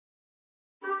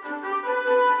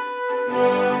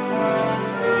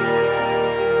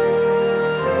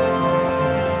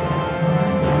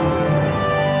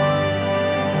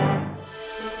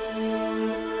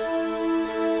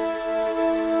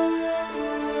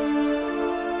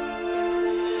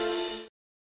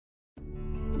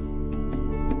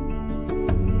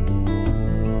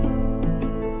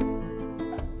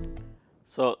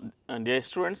So, dear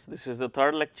students, this is the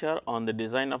third lecture on the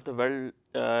design of the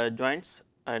weld joints,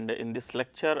 and in this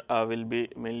lecture we will be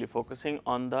mainly focusing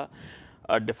on the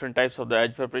different types of the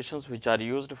edge preparations which are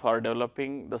used for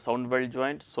developing the sound weld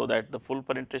joint, so that the full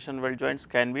penetration weld joints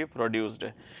can be produced.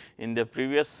 In the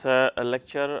previous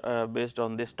lecture based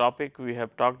on this topic, we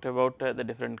have talked about the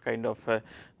different kind of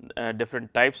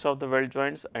different types of the weld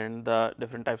joints and the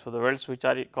different types of the welds which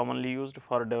are commonly used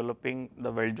for developing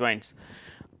the weld joints.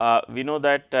 We know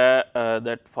that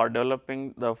that for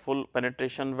developing the full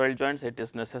penetration weld joints, it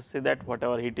is necessary that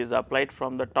whatever heat is applied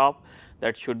from the top,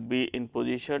 that should be in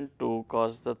position to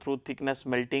cause the through thickness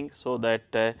melting, so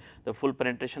that the full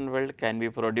penetration weld can be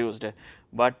produced.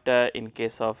 But in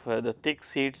case of the thick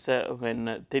sheets,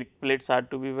 when thick plates are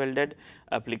to be welded,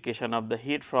 application of the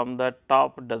heat from the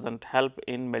top does not help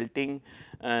in melting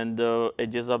and the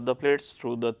edges of the plates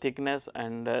through the thickness,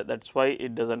 and that is why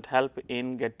it does not help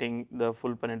in getting the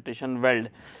full penetration weld.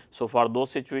 So, for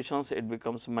those situations it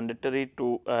becomes mandatory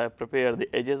to prepare the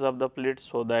edges of the plates,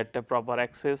 so that proper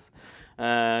access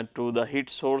to the heat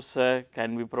source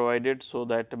can be provided, so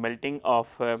that melting of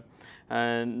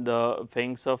and the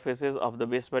fairing surfaces of the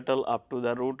base metal up to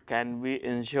the root can be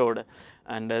ensured,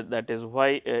 and that is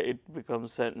why it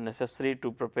becomes necessary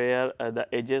to prepare the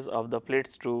edges of the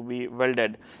plates to be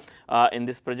welded. In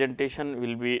this presentation, we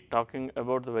will be talking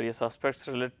about the various aspects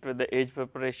related to the edge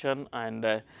preparation and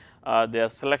their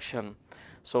selection.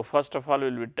 So, first of all, we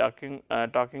will be talking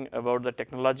about the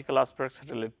technological aspects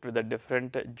related to the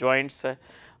different joints,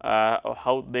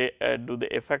 how they do they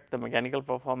affect the mechanical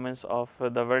performance of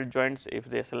the weld joints if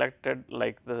they selected,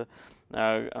 like the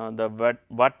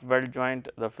butt weld joint,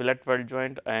 the fillet weld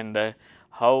joint, and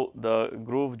how the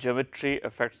groove geometry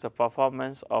affects the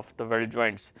performance of the weld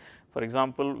joints. For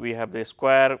example, we have the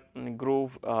square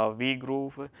groove, V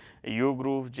groove, U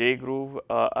groove, J groove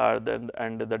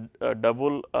and the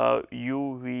double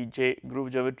U, V, J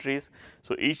groove geometries.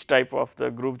 So, each type of the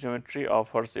groove geometry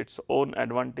offers its own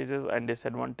advantages and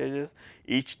disadvantages,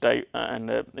 each type and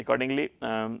accordingly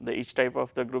each type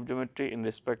of the groove geometry in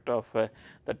respect of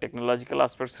the technological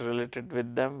aspects related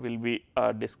with them will be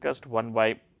discussed one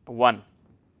by one.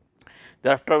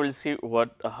 Thereafter, we will see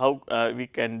how we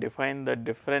can define the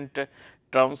different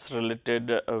terms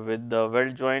related with the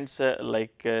weld joints,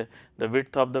 like the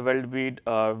width of the weld bead,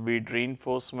 bead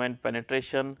reinforcement,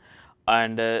 penetration,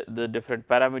 and the different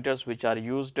parameters which are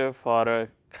used for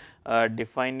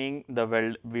defining the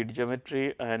weld bead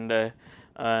geometry and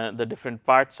the different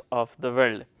parts of the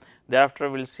weld. Thereafter,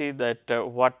 we will see that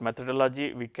what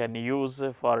methodology we can use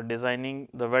for designing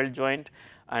the weld joint,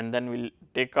 and then we will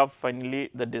take up finally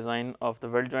the design of the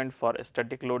weld joint for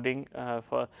static loading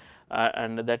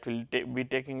and that will be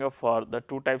taking up for the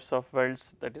two types of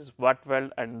welds, that is butt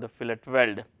weld and the fillet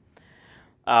weld.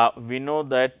 We know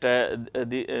that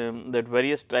that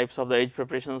various types of the edge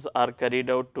preparations are carried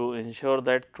out to ensure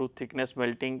that true thickness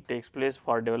melting takes place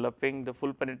for developing the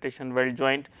full penetration weld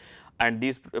joint, and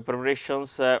these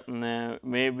preparations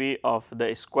may be of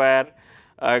the square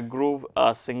groove,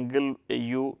 single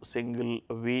U, single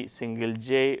V, single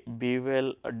J,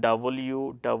 bevel, double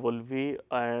U, double V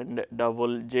and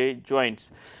double J joints,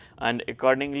 and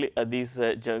accordingly these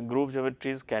groove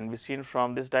geometries can be seen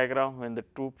from this diagram. When the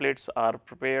two plates are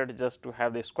prepared just to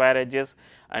have the square edges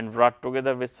and brought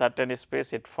together with certain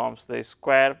space, it forms the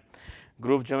square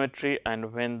groove geometry,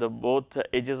 and when the both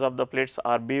edges of the plates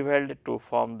are beveled to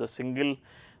form the single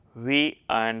V,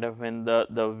 and when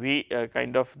the V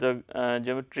kind of the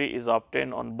geometry is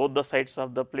obtained on both the sides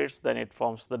of the plates, then it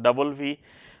forms the double V,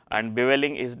 and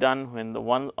beveling is done when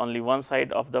the only one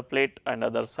side of the plate and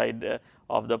other side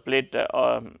of the plate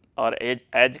or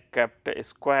edge kept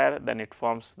square, then it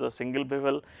forms the single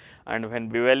bevel, and when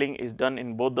beveling is done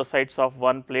in both the sides of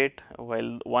one plate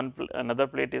while another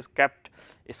plate is kept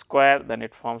square, then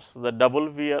it forms the double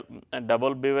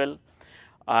bevel,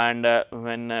 and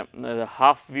when the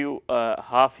half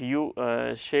U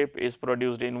shape is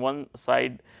produced in one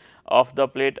side of the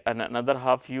plate and another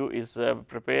half U is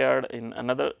prepared in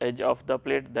another edge of the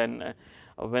plate, then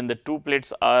when the two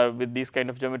plates are with these kind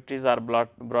of geometries are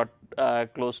brought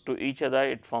close to each other,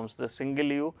 it forms the single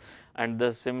U, and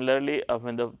similarly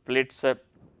when the plates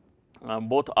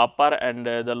both upper and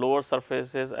the lower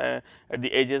surfaces at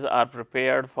the edges are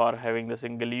prepared for having the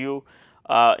single U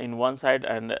in one side,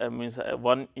 and means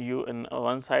one U in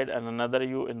one side and another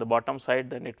U in the bottom side,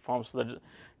 then it forms the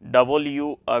double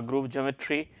U groove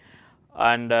geometry,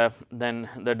 and then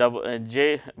the double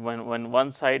J, when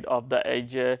one side of the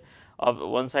edge of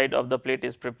one side of the plate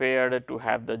is prepared to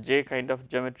have the J kind of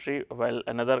geometry, while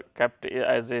another kept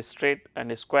as a straight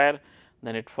and a square,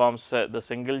 then it forms the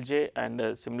single J,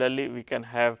 and similarly we can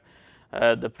have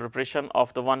the preparation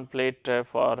of the one plate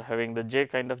for having the J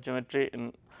kind of geometry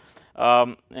in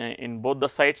both the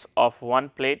sides of one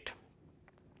plate,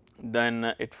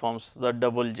 then it forms the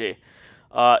double J.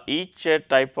 Each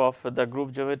type of the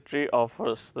groove geometry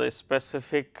offers the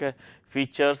specific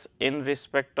features in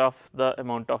respect of the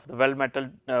amount of the weld metal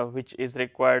which is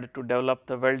required to develop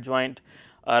the weld joint,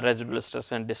 residual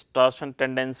stress and distortion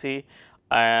tendency,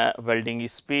 welding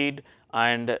speed,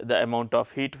 and the amount of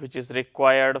heat which is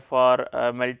required for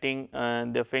melting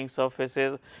the firing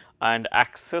surfaces, and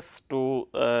access to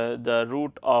the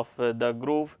root of the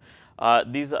groove.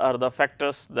 These are the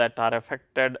factors that are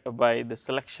affected by the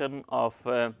selection of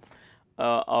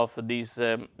these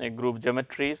groove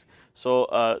geometries.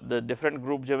 So, the different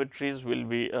groove geometries will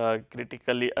be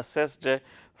critically assessed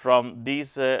from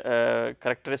these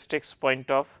characteristics point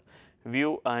of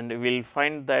view, and we will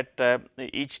find that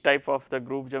each type of the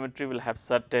groove geometry will have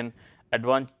certain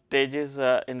advantages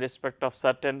in respect of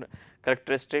certain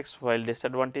characteristics, while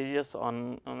disadvantages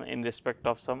in respect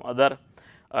of some other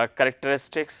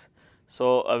characteristics.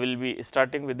 So, I will be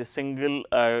starting with the single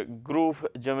groove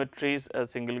geometries.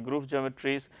 Single groove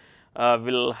geometries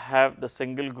will have the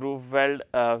single groove weld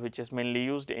which is mainly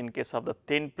used in case of the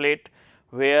thin plate,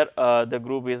 where the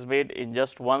groove is made in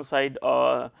just one side,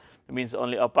 means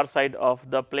only upper side of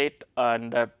the plate,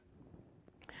 and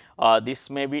this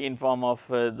may be in form of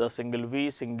the single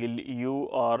V, single U,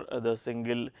 or the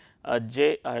single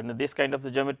J, and this kind of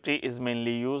the geometry is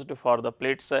mainly used for the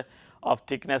plates of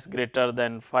thickness greater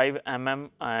than 5 mm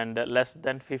and less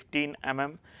than 15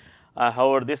 mm.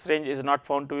 However, this range is not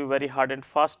found to be very hard and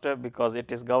fast because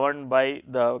it is governed by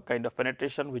the kind of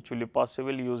penetration which will be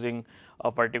possible using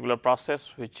a particular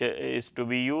process which is to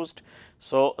be used.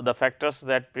 So, the factors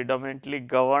that predominantly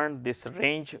govern this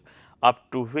range up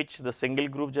to which the single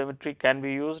groove geometry can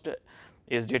be used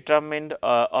is determined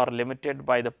or limited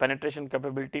by the penetration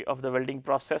capability of the welding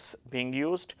process being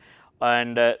used,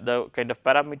 and the kind of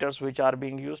parameters which are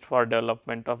being used for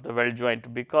development of the weld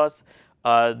joint, because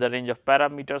the range of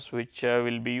parameters which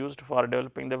will be used for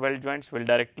developing the weld joints will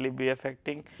directly be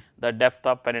affecting the depth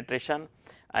of penetration.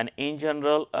 And in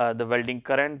general, the welding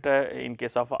current in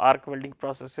case of arc welding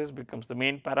processes becomes the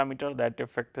main parameter that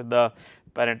affect the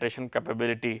penetration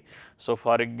capability. So,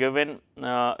 for a given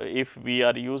if we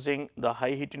are using the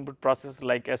high heat input process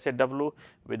like SAW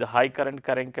with a high current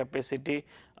carrying capacity,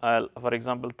 for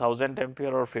example 1000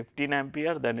 ampere or 15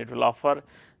 ampere, then it will offer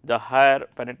the higher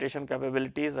penetration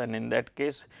capabilities, and in that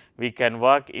case we can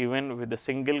work even with the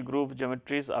single groove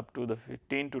geometries up to the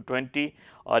 15 to 20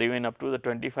 or even up to the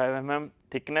 25 mm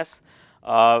thickness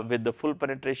with the full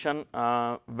penetration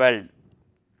weld.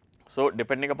 So,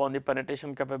 depending upon the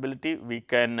penetration capability, we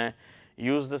can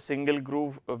use the single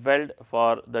groove weld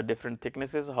for the different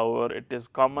thicknesses. However, it is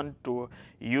common to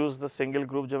use the single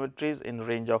groove geometries in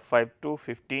range of 5 to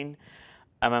 15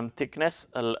 mm thickness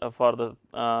for the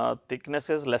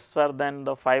thicknesses lesser than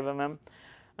the 5 mm.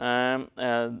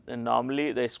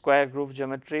 Normally, the square groove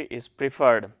geometry is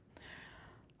preferred.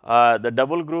 The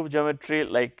double groove geometry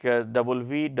like double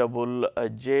V, double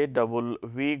J, double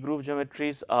V groove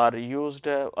geometries are used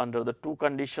under the two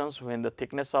conditions when the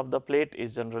thickness of the plate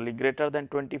is generally greater than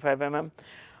 25 mm.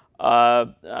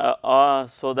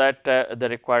 So that the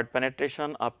required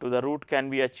penetration up to the root can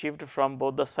be achieved from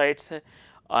both the sides,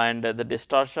 and the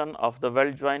distortion of the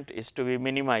weld joint is to be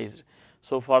minimized.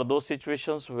 So, for those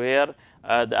situations where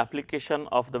the application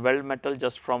of the weld metal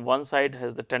just from one side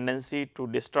has the tendency to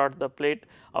distort the plate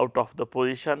out of the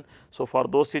position. So, for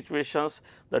those situations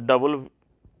the double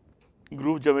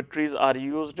groove geometries are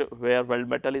used where weld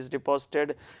metal is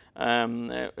deposited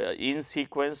in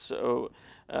sequence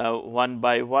one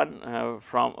by one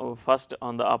from first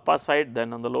on the upper side,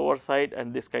 then on the lower side,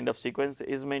 and this kind of sequence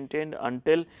is maintained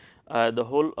until the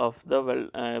whole of the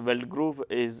weld groove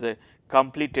is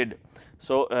completed.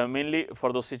 So, mainly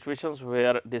for those situations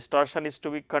where distortion is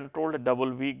to be controlled,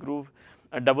 double groove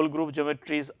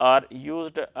geometries are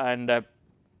used, and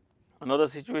another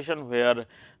situation where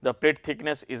the plate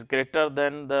thickness is greater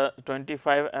than the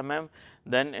 25 mm,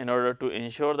 then in order to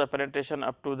ensure the penetration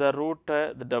up to the root,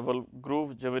 the double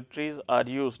groove geometries are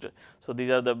used. So, these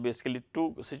are the basically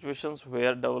two situations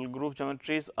where double groove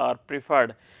geometries are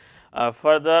preferred.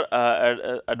 Further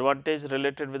advantage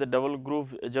related with the double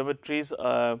groove geometries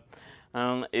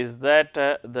is that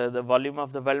the volume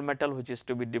of the weld metal which is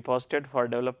to be deposited for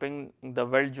developing the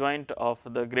weld joint of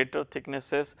the greater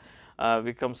thicknesses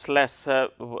becomes less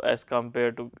as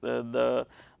compared to the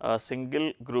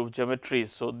single groove geometries.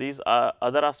 So, these are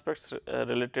other aspects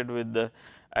related with the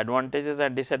advantages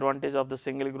and disadvantages of the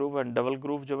single groove and double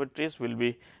groove geometries will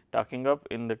be talking up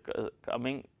in the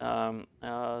coming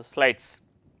slides.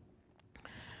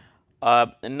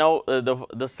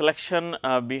 The selection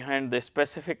behind the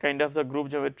specific kind of the group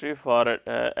geometry for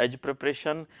edge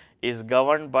preparation is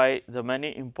governed by the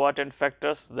many important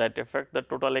factors that affect the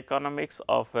total economics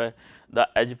of the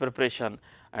edge preparation,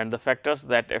 and the factors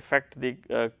that affect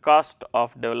the cost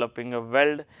of developing a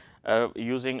weld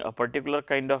using a particular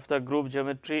kind of the group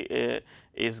geometry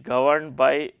is governed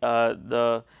by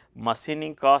the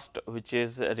machining cost which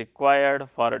is required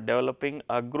for developing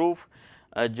a groove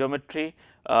geometry.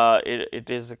 It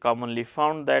is commonly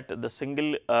found that the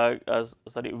single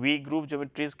V groove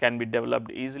geometries can be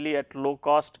developed easily at low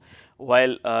cost,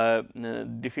 while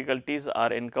difficulties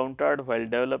are encountered while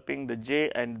developing the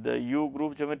J and the U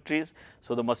groove geometries.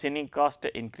 So, the machining cost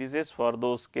increases for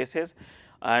those cases,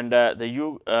 and the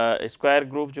U square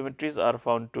groove geometries are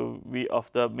found to be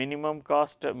of the minimum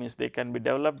cost, means they can be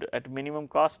developed at minimum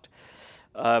cost.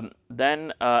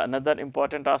 Then another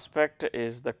important aspect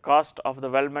is the cost of the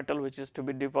weld metal which is to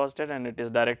be deposited, and it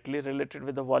is directly related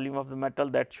with the volume of the metal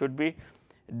that should be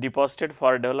deposited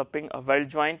for developing a weld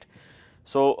joint.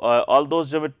 So, all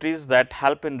those geometries that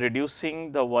help in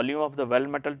reducing the volume of the weld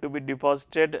metal to be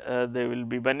deposited, they will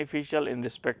be beneficial in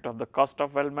respect of the cost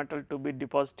of weld metal to be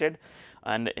deposited,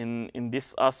 and in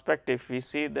this aspect if we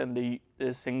see, then the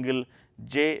single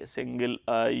J, single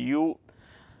U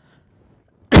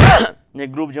the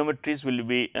groove geometries will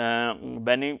be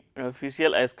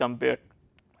beneficial as compared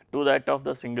to that of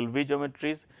the single V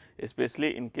geometries,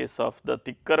 especially in case of the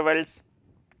thicker welds.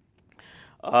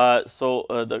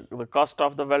 The cost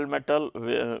of the weld metal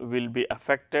will be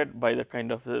affected by the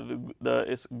kind of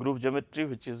the groove geometry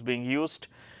which is being used.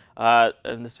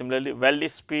 And similarly, weld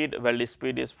speed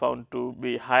is found to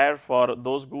be higher for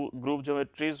those groove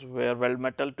geometries where weld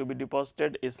metal to be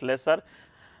deposited is lesser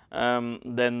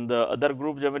than the other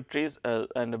groove geometries,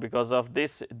 and because of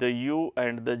this the U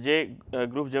and the J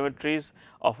groove geometries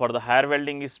offer the higher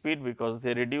welding speed because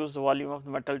they reduce the volume of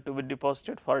the metal to be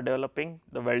deposited for developing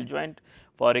the weld joint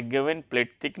for a given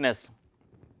plate thickness.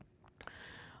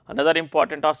 Another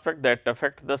important aspect that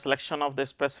affects the selection of the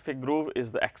specific groove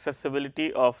is the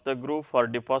accessibility of the groove for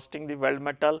depositing the weld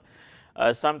metal.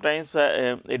 Sometimes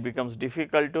it becomes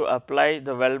difficult to apply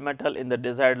the weld metal in the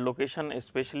desired location,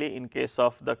 especially in case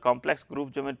of the complex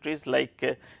groove geometries like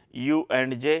U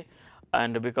and J,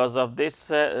 and because of this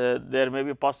there may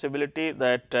be possibility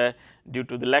that due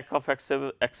to the lack of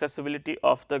accessibility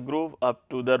of the groove up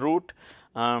to the root,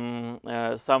 some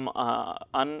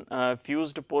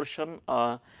unfused portion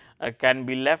can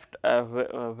be left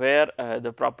where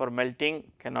the proper melting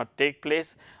cannot take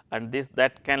place, and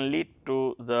that can lead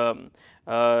to the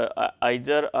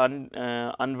either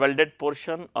unwelded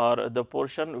portion or the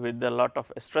portion with a lot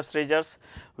of stress residues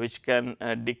which can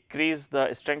decrease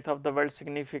the strength of the weld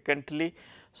significantly.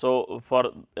 So,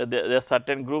 for there are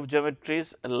certain groove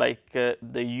geometries like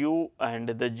the U and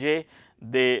the J,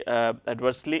 they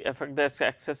adversely affect the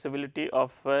accessibility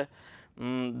of the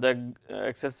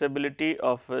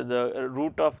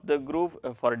root of the groove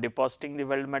for depositing the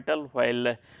weld metal,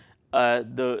 while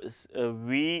the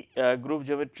V groove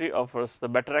geometry offers the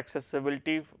better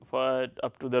accessibility for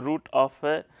up to the root of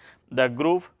the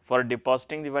groove for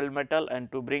depositing the weld metal and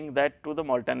to bring that to the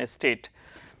molten state.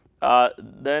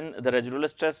 Then the residual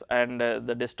stress and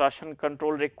the distortion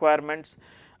control requirements.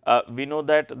 We know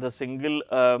that the single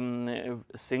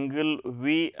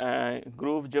V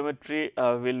groove geometry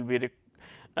will be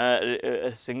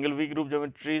single V groove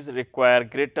geometries require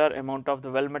greater amount of the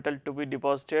weld metal to be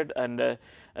deposited, and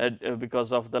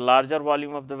because of the larger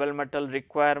volume of the weld metal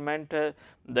requirement,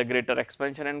 the greater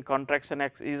expansion and contraction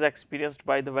is experienced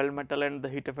by the weld metal and the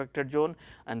heat affected zone,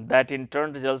 and that in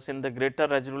turn results in the greater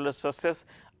residual stresses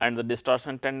and the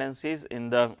distortion tendencies in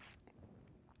the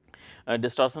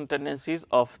distortion tendencies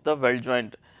of the weld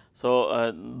joint.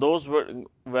 So, those groove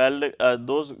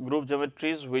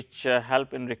geometries which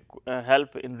help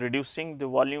in reducing the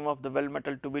volume of the weld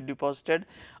metal to be deposited,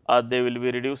 they will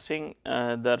be reducing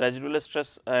the residual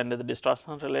stress and the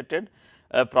distortion related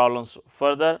problems.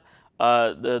 Further,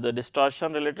 the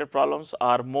distortion related problems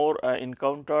are more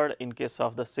encountered in case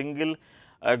of the single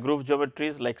groove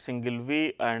geometries like single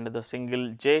V and the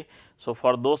single J. So,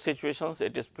 for those situations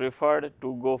it is preferred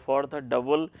to go for the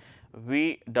double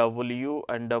V, W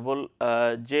and double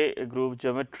J groove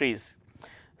geometries.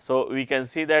 So, we can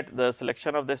see that the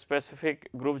selection of the specific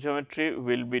groove geometry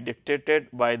will be dictated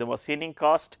by the machining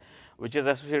cost which is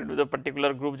associated with a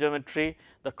particular groove geometry,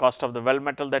 the cost of the weld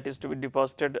metal that is to be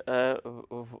deposited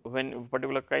when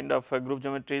particular kind of groove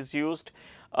geometry is used,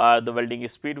 the welding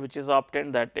speed which is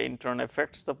obtained that in turn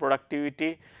affects the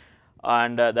productivity.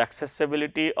 and the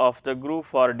accessibility of the groove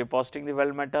for depositing the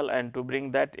weld metal and to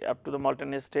bring that up to the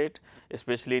molten state,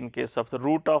 especially in case of the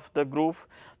root of the groove,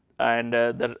 and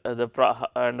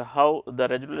and how the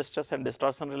residual stress and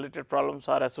distortion related problems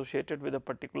are associated with a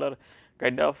particular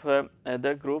kind of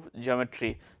the groove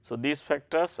geometry. So, these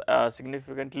factors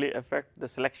significantly affect the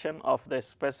selection of the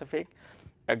specific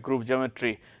groove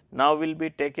geometry. Now, we will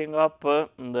be taking up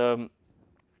the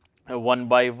one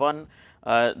by one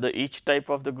the each type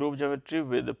of the groove geometry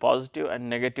with the positive and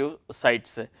negative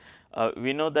sides.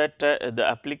 We know that the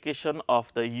application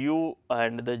of the U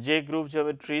and the J groove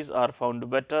geometries are found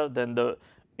better than the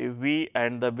V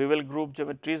and the bevel groove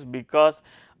geometries, because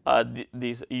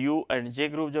these U and J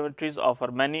groove geometries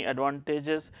offer many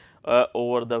advantages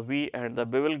over the V and the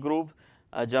bevel groove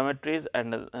geometries,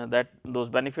 and that those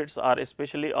benefits are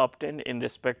especially obtained in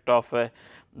respect of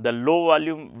the low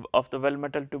volume of the weld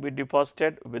metal to be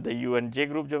deposited with the U and J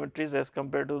groove geometries as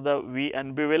compared to the V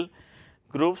and bevel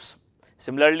grooves.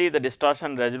 Similarly, the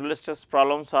distortion residual stress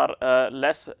problems are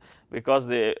less, because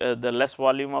the less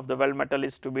volume of the weld metal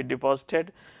is to be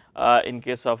deposited in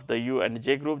case of the U and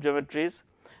J groove geometries,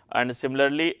 and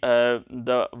similarly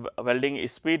the welding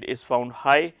speed is found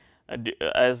high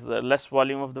as the less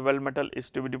volume of the weld metal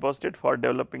is to be deposited for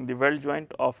developing the weld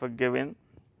joint of a given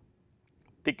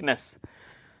thickness.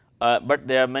 But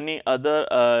there are many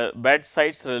other bad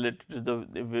sides related to the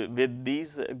with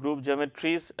these groove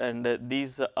geometries, and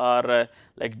these are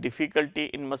like difficulty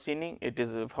in machining. It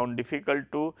is found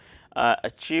difficult to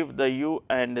achieve the U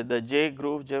and the J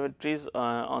groove geometries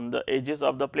on the edges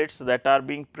of the plates that are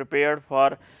being prepared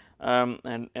for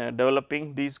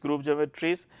developing these groove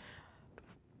geometries.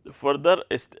 Further,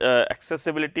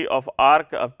 accessibility of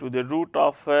arc up to the root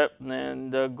of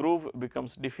the groove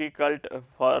becomes difficult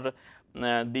for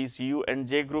these U and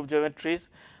J groove geometries,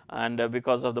 and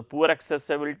because of the poor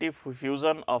accessibility,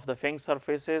 fusion of the flange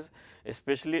surfaces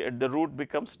especially at the root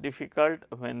becomes difficult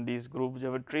when these groove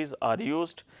geometries are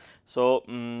used. So,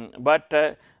 but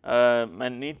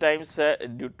many times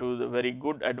due to the very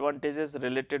good advantages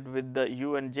related with the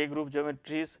U and J groove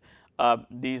geometries,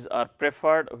 these are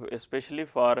preferred especially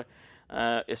for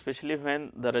especially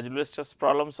when the residual stress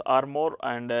problems are more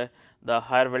and the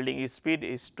higher welding speed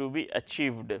is to be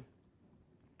achieved.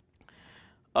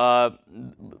 But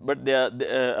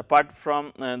apart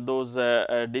from those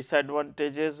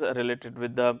disadvantages related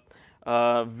with the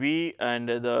V and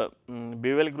the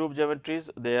bevel groove geometries,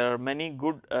 there are many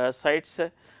good sides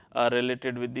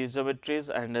related with these geometries,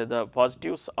 and the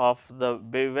positives of the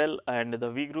bevel and the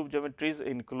V groove geometries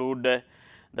include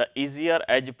the easier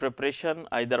edge preparation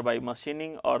either by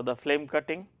machining or the flame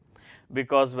cutting,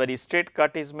 because very straight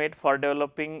cut is made for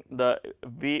developing the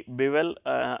V bevel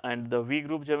and the V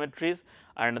groove geometries,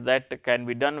 and that can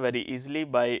be done very easily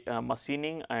by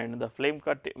machining and the flame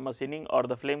cut machining or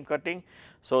the flame cutting.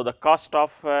 So, the cost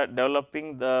of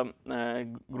developing the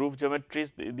groove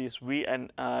geometries, these V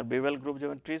and bevel groove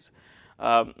geometries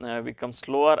becomes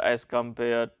lower as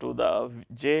compared to the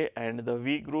J and the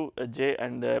V groove J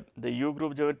and the U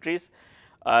groove geometries.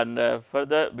 And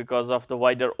further, because of the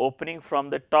wider opening from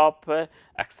the top,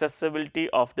 accessibility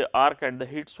of the arc and the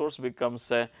heat source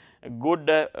becomes good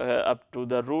up to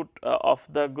the root of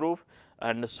the groove,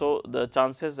 and so the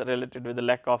chances related with the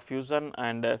lack of fusion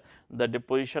and the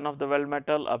deposition of the weld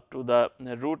metal up to the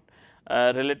root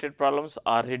related problems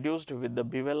are reduced with the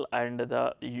bevel and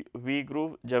the V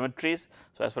groove geometries.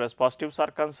 So, as far as positives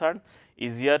are concerned,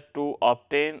 easier to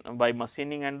obtain by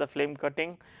machining and the flame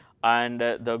cutting, and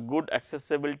the good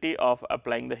accessibility of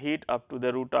applying the heat up to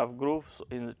the root of grooves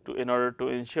in order to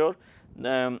ensure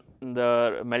the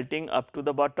melting up to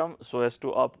the bottom, so as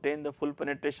to obtain the full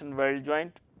penetration weld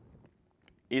joint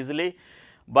easily.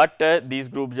 But these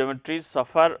groove geometries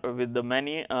suffer with the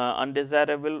many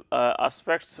undesirable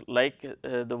aspects, like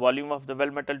the volume of the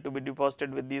weld metal to be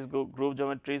deposited with these groove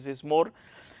geometries is more.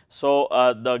 So,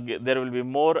 there will be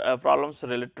more problems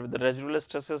related to the residual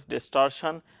stresses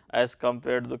distortion as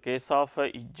compared to the case of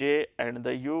J and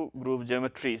the U groove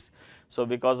geometries. So,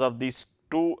 because of these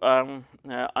two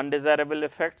undesirable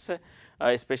effects,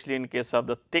 especially in case of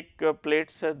the thick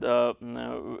plates,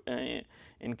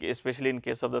 especially in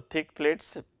case of the thick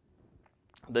plates,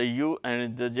 the U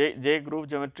and the J groove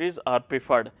geometries are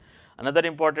preferred. Another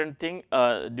important thing,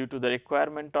 due to the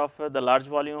requirement of the large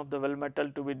volume of the weld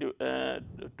metal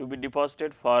to be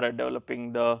deposited for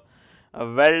developing the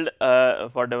weld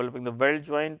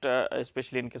joint,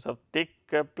 especially in case of thick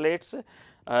plates,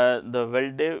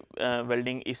 the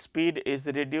welding speed is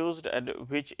reduced, and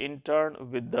which in turn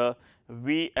with the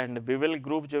V and bevel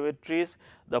groove geometries,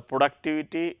 the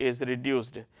productivity is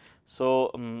reduced.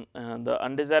 So, the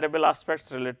undesirable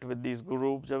aspects related with these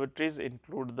groove geometries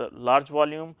include the large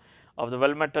volume of the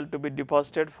weld metal to be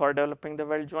deposited for developing the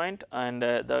weld joint, and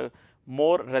the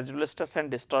more residual stress and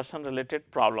distortion related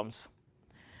problems.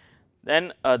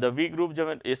 Then the V groove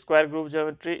geometry, square groove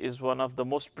geometry is one of the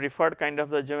most preferred kind of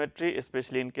the geometry,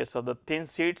 especially in case of the thin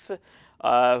sheets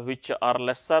which are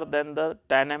lesser than the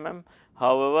 10 mm.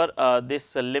 However,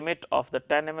 this limit of the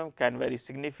 10 mm can vary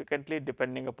significantly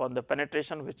depending upon the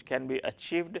penetration which can be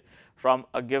achieved from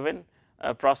a given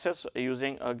process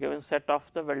using a given set of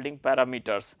the welding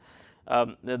parameters.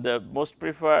 The most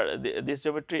preferred, this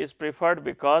geometry is preferred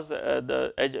because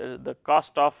the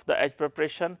cost of the edge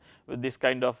preparation with this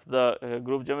kind of the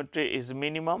groove geometry is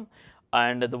minimum,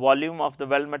 and the volume of the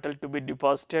weld metal to be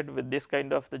deposited with this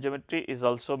kind of the geometry is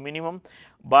also minimum,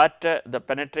 but the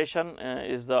penetration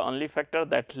is the only factor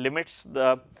that limits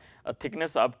the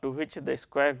thickness up to which the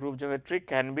square groove geometry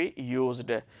can be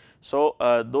used. So,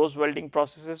 those welding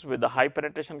processes with the high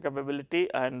penetration capability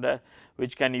and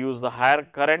which can use the higher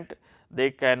current, they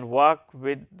can work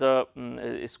with the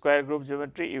square groove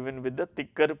geometry even with the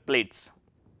thicker plates.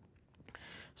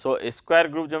 So, a square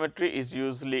groove geometry is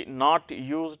usually not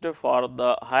used for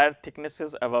the higher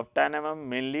thicknesses above 10 mm,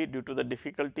 mainly due to the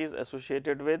difficulties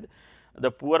associated with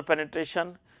the poor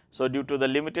penetration. So, due to the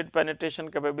limited penetration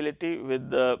capability with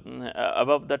the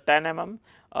above the 10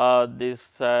 mm,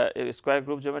 this square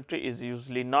groove geometry is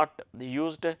usually not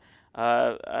used.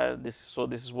 So,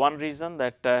 this is one reason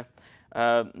that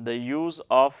the use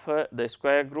of the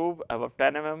square groove above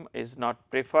 10 mm is not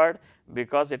preferred,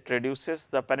 because it reduces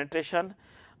the penetration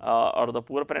or the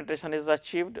poor penetration is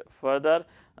achieved. Further,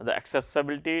 the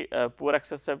accessibility, poor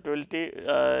accessibility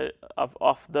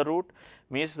of the root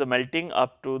means the melting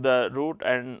up to the root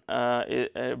and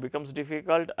it becomes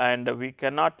difficult, and we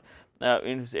cannot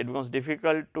it becomes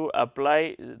difficult to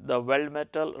apply the weld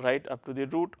metal right up to the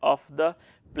root of the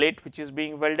plate which is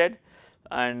being welded,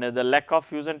 and the lack of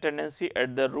fusion tendency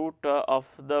at the root of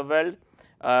the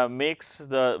weld makes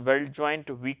the weld joint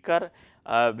weaker,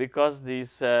 because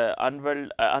this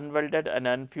unwelded and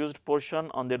unfused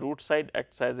portion on the root side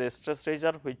acts as a stress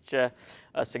razor, which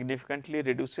significantly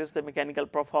reduces the mechanical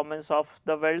performance of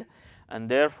the weld, and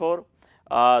therefore,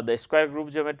 the square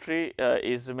groove geometry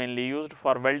is mainly used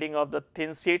for welding of the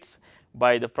thin sheets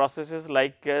by the processes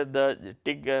like the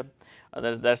TIG,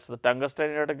 that is the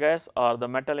tungsten inert gas or the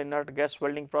metal inert gas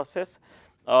welding process,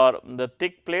 or the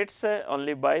thick plates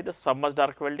only by the submerged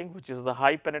arc welding, which is the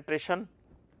high penetration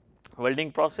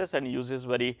welding process and uses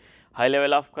very high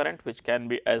level of current which can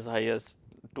be as high as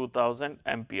 2000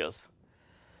 amperes.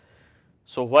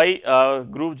 So, why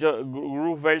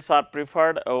groove welds are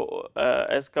preferred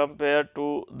as compared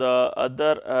to the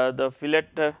other the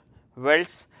fillet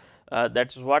welds?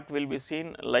 That is what will be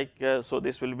seen, like so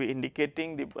this will be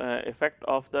indicating the effect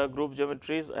of the groove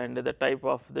geometries and the type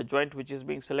of the joint which is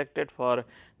being selected for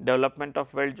development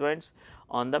of weld joints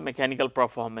on the mechanical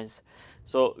performance.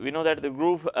 So, we know that the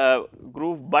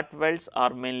groove butt welds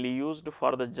are mainly used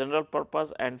for the general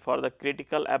purpose and for the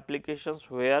critical applications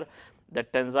where the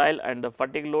tensile and the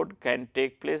fatigue load can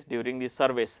take place during the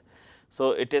service.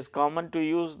 So, it is common to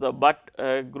use the butt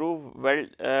groove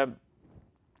weld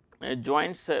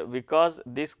joints because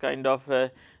this kind of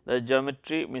the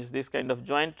geometry means this kind of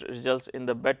joint results in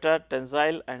the better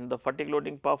tensile and the fatigue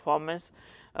loading performance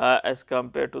as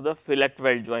compared to the fillet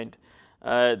weld joint.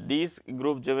 These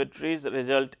groove geometries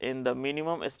result in the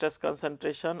minimum stress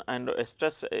concentration, and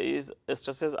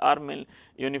stresses are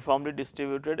uniformly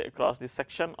distributed across the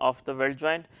section of the weld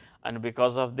joint, and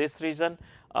because of this reason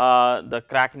the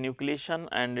crack nucleation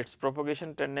and its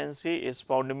propagation tendency is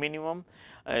found minimum,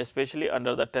 especially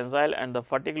under the tensile and the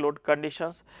fatigue load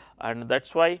conditions, and that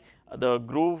is why the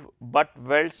groove butt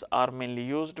welds are mainly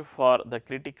used for the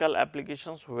critical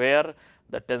applications where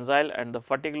the tensile and the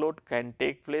fatigue load can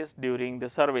take place during the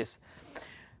service.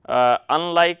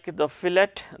 Unlike the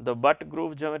fillet, the butt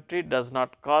groove geometry does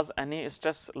not cause any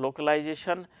stress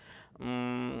localization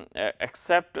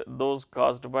except those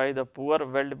caused by the poor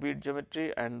weld bead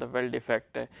geometry and the weld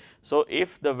effect. So,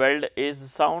 if the weld is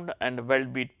sound and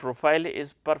weld bead profile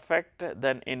is perfect,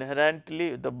 then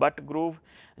inherently the butt groove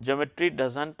geometry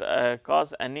does not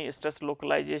cause any stress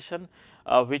localization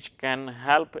which can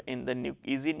help in the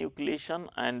easy nucleation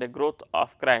and the growth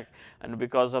of crack, and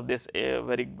because of this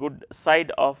very good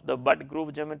side of the butt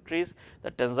groove geometries, the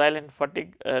tensile and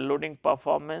fatigue loading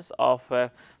performance of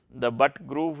the butt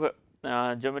groove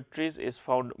geometries is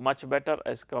found much better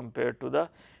as compared to the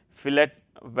fillet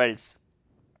welds.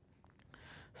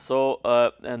 So,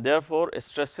 and therefore,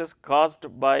 stresses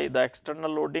caused by the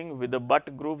external loading with the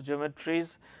butt groove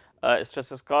geometries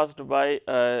stresses caused by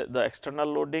the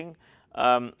external loading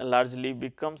largely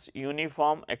becomes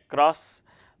uniform across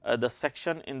the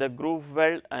section in the groove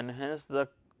weld, and hence the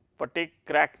fatigue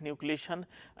crack nucleation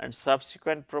and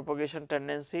subsequent propagation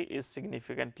tendency is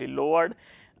significantly lowered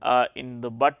in the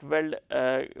butt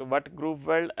groove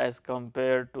weld as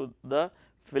compared to the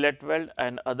fillet weld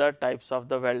and other types of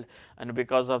the weld. And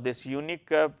because of this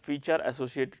unique feature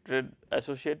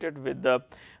associated with the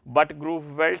butt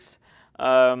groove welds,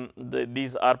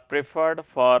 these are preferred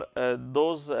for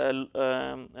those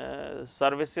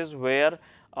services where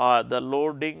the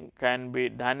loading can be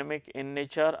dynamic in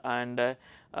nature, and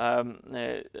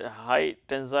high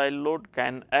tensile load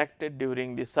can act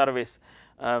during the service.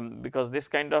 Because this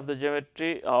kind of the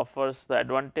geometry offers the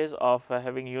advantage of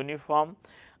having uniform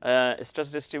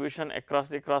stress distribution across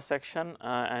the cross section,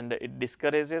 and it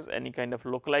discourages any kind of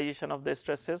localization of the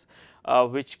stresses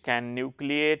which can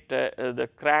nucleate the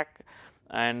crack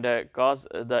and cause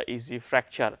the easy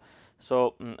fracture.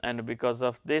 So, and because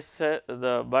of this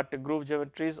the butt groove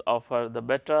geometries offer the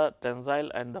better tensile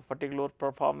and the fatigue load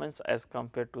performance as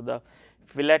compared to the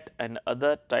fillet and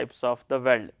other types of the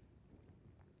weld.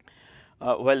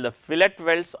 Well, the fillet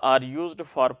welds are used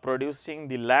for producing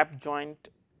the lap joint,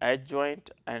 edge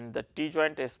joint and the T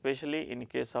joint, especially in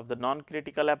case of the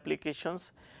non-critical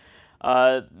applications.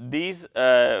 These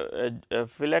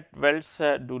fillet welds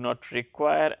do not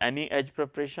require any edge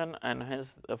preparation, and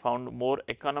hence found more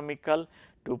economical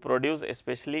to produce,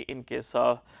 especially in case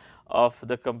of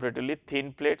the comparatively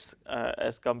thin plates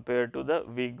as compared to the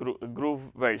V groove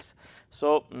welds.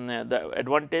 So, the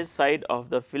advantage side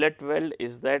of the fillet weld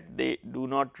is that they do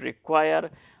not require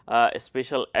a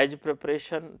special edge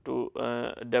preparation to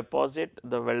deposit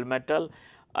the weld metal,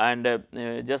 and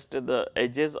just the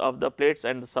edges of the plates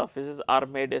and the surfaces are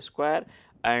made a square,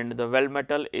 and the weld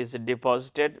metal is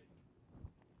deposited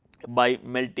by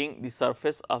melting the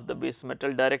surface of the base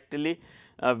metal directly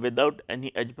without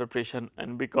any edge preparation.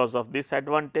 And because of this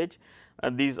advantage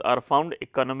these are found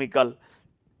economical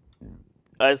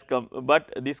as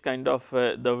but this kind of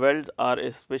the welds are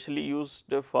especially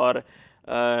used for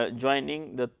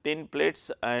joining the thin plates,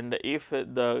 and if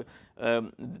the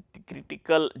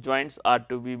critical joints are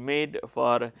to be made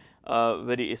for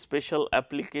very special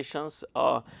applications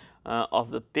of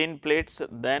the thin plates,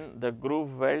 then the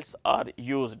groove welds are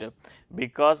used,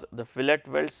 because the fillet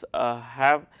welds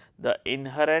have the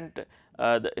inherent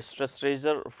the stress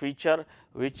razor feature,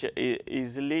 which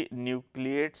easily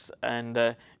nucleates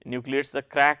and nucleates the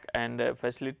crack and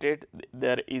facilitate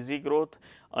their easy growth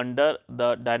under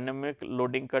the dynamic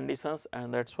loading conditions,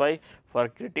 and that is why for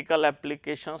critical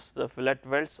applications the fillet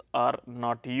welds are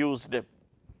not used.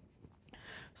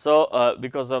 So,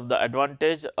 because of the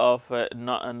advantage of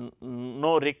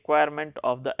no requirement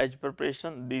of the edge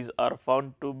preparation, these are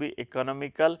found to be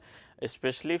economical,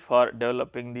 especially for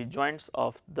developing the joints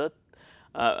of the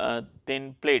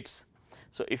thin plates.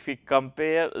 So, if we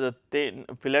compare the thin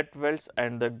fillet welds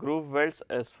and the groove welds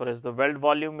as far as the weld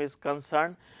volume is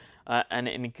concerned, an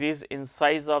increase in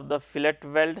size of the fillet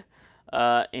weld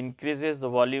increases the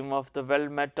volume of the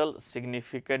weld metal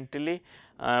significantly,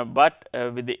 but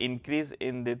with the increase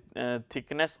in the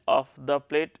thickness of the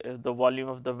plate, the volume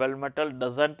of the weld metal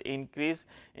does not increase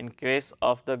in case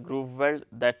of the groove weld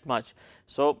that much.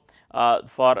 So,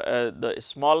 for the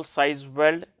small size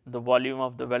weld, the volume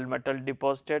of the weld metal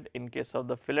deposited in case of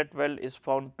the fillet weld is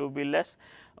found to be less,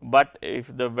 but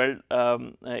if the weld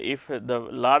if the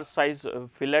large size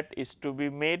fillet is to be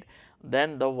made,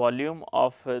 then the volume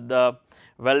of the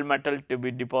weld metal to be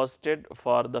deposited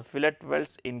for the fillet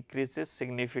welds increases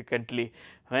significantly.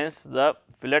 Hence, the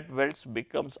fillet welds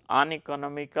becomes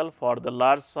uneconomical for the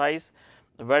large size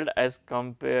weld as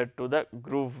compared to the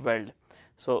groove weld.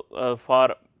 So,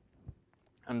 for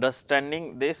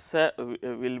understanding this we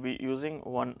will be using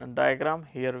one diagram.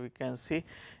 Here we can see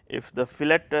if the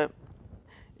fillet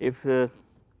if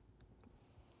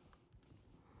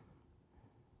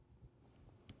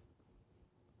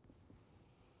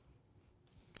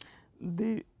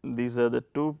these are the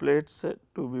two plates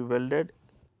to be welded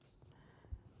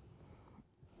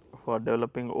for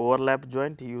developing overlap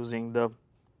joint using the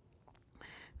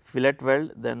fillet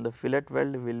weld, then the fillet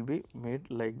weld will be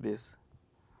made like this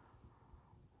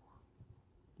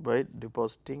by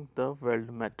depositing the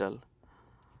weld metal.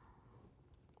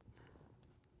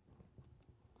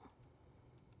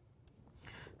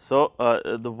 So,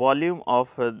 the volume of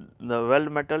the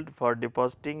weld metal for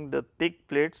depositing the thick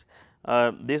plates,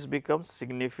 this becomes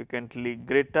significantly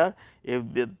greater if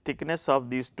the thickness of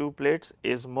these two plates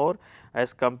is more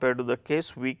as compared to the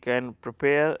case we can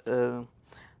prepare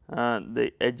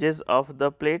the edges of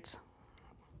the plates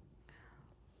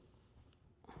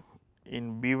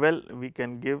in bevel we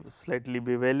can give slightly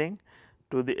beveling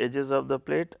to the edges of the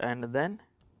plate, and then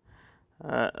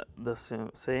the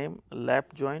same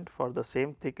lap joint for the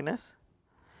same thickness,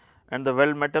 and the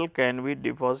weld metal can be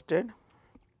deposited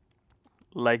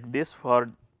like this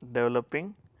for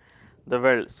developing the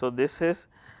weld. So, this is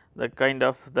the kind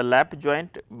of the lap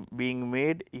joint being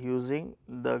made using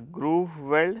the groove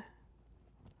weld,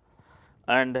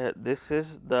 and this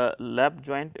is the lap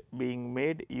joint being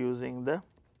made using the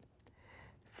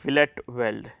fillet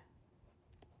weld.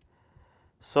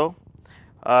 So,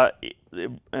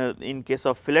 in case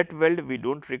of fillet weld we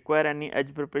do not require any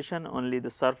edge preparation, only the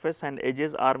surface and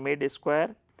edges are made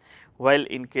square, while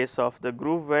in case of the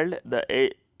groove weld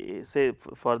the say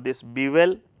for this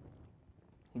bevel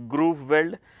groove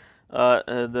weld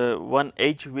the one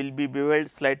edge will be beveled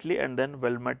slightly and then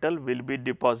weld metal will be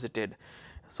deposited.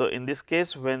 So, in this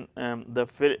case when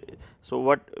so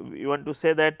what we want to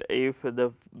say that if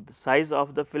the size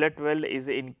of the fillet weld is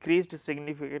increased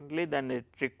significantly, then it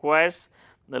requires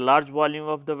the large volume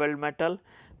of the weld metal,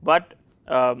 but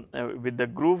with the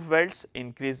groove welds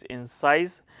increase in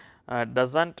size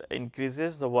does not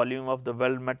increases the volume of the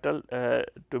weld metal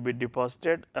to be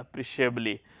deposited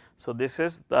appreciably. So, this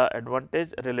is the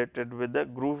advantage related with the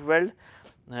groove weld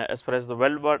as far as the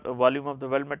volume of the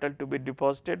weld metal to be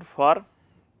deposited for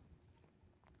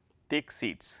thick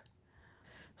sheets.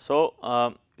 So,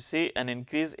 see an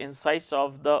increase in size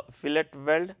of the fillet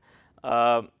weld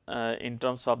in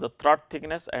terms of the throat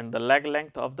thickness and the leg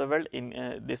length of the weld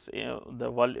in this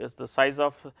the size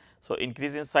of. So,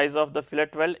 increase in size of the fillet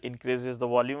weld increases the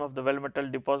volume of the weld metal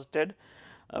deposited,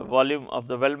 volume of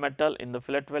the weld metal in the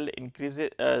fillet weld increases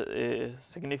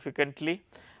significantly,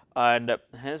 and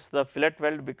hence the fillet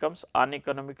weld becomes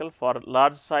uneconomical for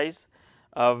large size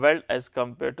weld as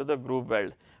compared to the groove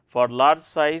weld. For large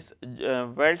size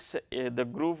welds the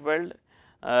groove weld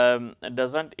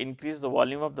does not increase the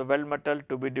volume of the weld metal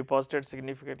to be deposited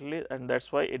significantly, and that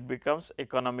is why it becomes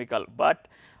economical, but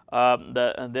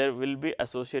there will be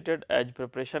associated edge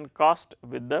preparation cost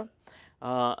with the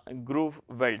groove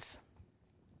welds.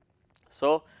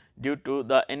 So, due to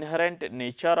the inherent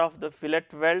nature of the fillet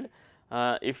weld,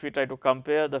 if we try to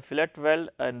compare the fillet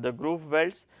weld and the groove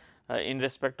welds in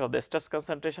respect of the stress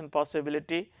concentration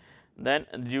possibility, then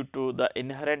due to the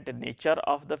inherent nature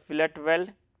of the fillet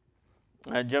weld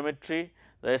geometry,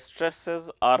 the stresses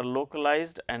are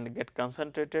localized and get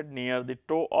concentrated near the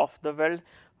toe of the weld,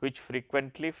 which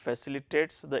frequently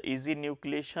facilitates the easy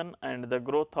nucleation and the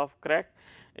growth of crack,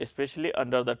 especially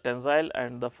under the tensile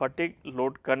and the fatigue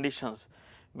load conditions.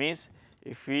 Means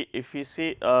if we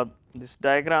see this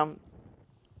diagram,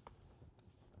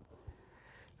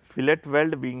 fillet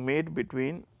weld being made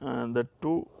between the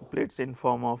two plates in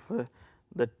form of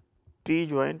the T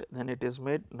joint, then it is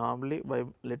made normally by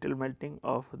little melting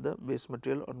of the base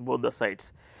material on both the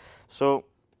sides. So,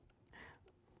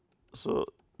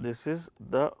 this is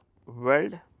the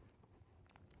weld,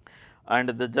 and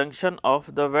the junction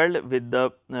of the weld with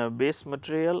the base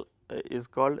material is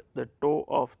called the toe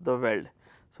of the weld.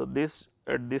 So, this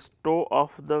at this toe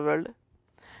of the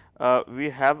weld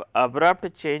we have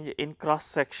abrupt change in cross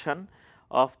section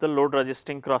of the load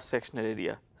resisting cross sectional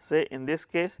area. Say in this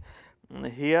case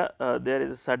here there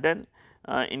is a sudden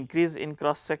increase in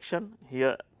cross section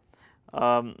here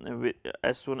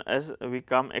as soon as we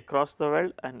come across the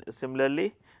weld, and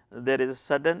similarly there is a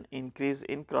sudden increase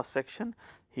in cross section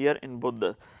here in both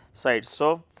the sides.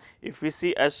 So, if we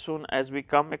see as soon as we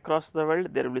come across the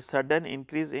weld, there will be sudden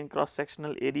increase in cross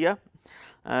sectional area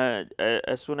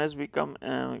as soon as we come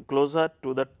closer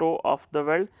to the toe of the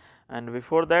weld, and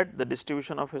before that the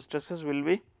distribution of stresses will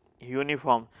be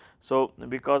uniform. So,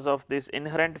 because of this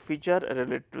inherent feature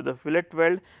related to the fillet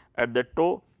weld at the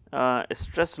toe,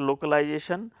 stress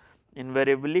localization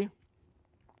invariably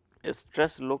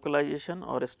stress localization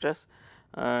or stress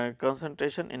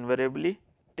concentration invariably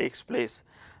takes place,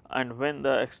 and when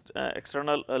the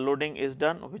external loading is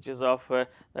done, which is of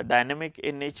the dynamic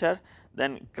in nature,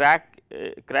 then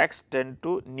cracks tend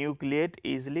to nucleate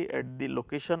easily at the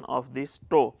location of this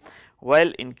toe,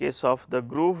 while in case of the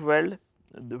groove weld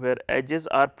where edges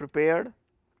are prepared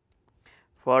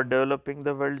for developing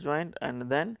the weld joint, and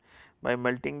then by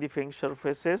melting the flange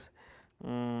surfaces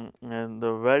and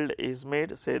the weld is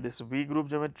made, say this V groove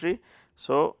geometry.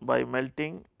 So, by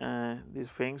melting these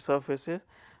flange surfaces,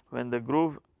 when the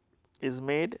groove is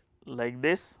made like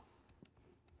this,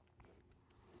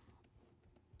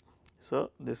 so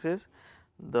this is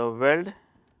the weld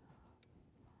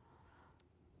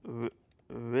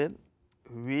with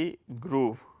V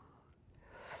groove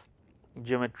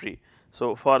geometry.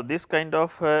 So, for this kind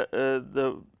of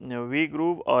the V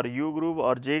groove or U groove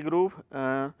or J groove,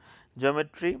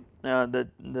 geometry,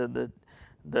 the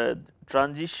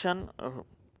transition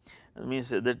means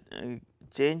that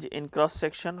change in cross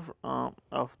section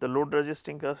of the load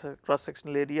resisting cross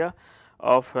sectional area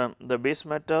of the base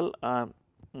metal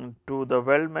to the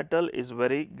weld metal is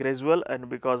very gradual, and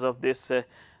because of this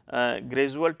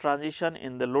gradual transition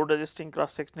in the load resisting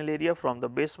cross sectional area from the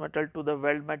base metal to the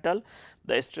weld metal,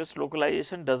 the stress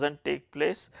localization does not take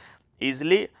place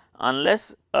easily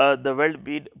unless the weld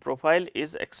bead profile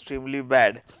is extremely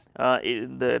bad.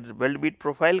 The weld bead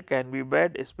profile can be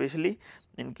bad, especially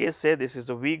in case say this is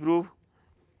the V groove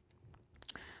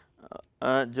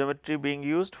geometry being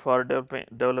used for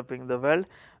developing the weld,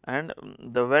 and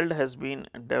the weld has been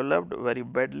developed very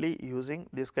badly using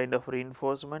this kind of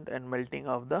reinforcement and melting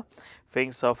of the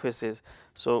fairing surfaces.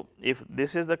 So, if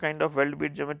this is the kind of weld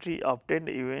bead geometry obtained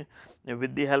even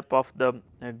with the help of the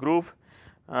groove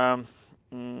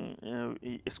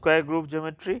square groove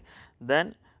geometry,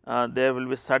 then there will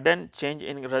be sudden change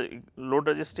in load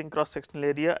resisting cross sectional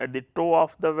area at the toe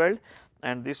of the weld,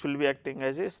 and this will be acting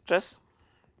as a stress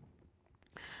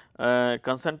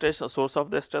concentration, source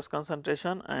of the stress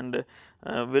concentration, and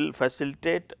will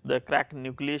facilitate the crack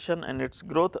nucleation and its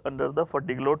growth under the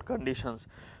fatigue load conditions.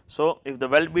 So, if the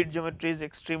weld bead geometry is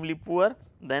extremely poor,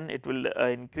 then it will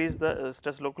increase the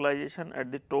stress localization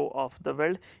at the toe of the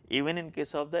weld, even in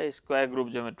case of the square groove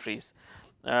geometries.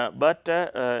 But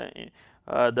the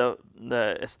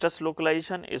stress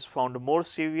localization is found more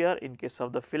severe in case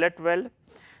of the fillet weld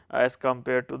as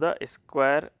compared to the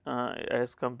square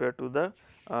as compared to the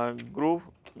groove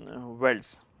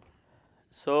welds.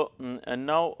 So, and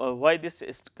now why this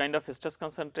kind of stress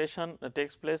concentration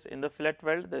takes place in the fillet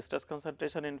weld? The stress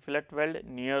concentration in fillet weld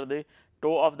near the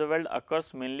toe of the weld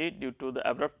occurs mainly due to the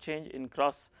abrupt change in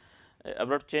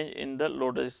the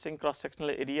load resisting cross sectional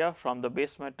area from the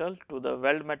base metal to the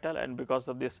weld metal, and because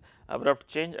of this abrupt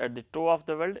change at the toe of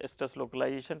the weld, stress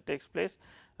localization takes place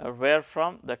where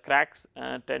from the cracks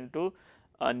tend to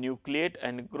nucleate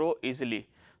and grow easily.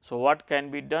 So, what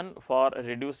can be done for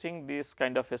reducing this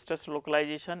kind of stress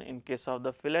localization in case of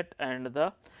the fillet and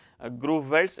the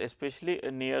groove welds, especially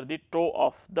near the toe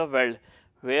of the weld,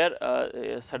 where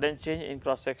a sudden change in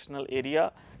cross sectional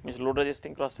area means load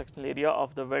resisting cross sectional area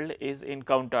of the weld is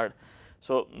encountered.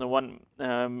 So, one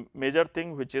major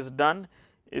thing which is done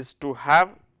is to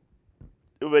have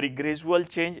a very gradual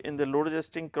change in the load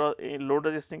resisting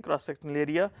cross sectional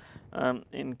area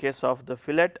in case of the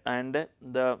fillet and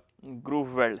the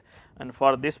groove weld, and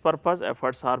for this purpose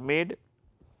efforts are made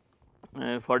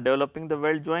for developing the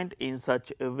weld joint in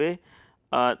such a way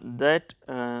that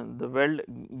the weld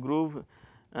groove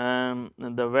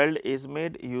the weld is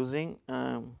made using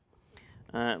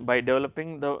by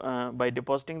developing the by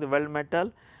depositing the weld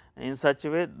metal in such a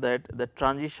way that the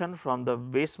transition from the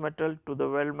base metal to the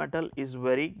weld metal is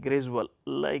very gradual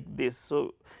like this.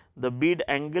 So, the bead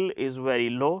angle is very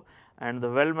low and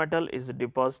the weld metal is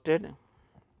deposited.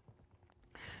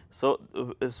 So,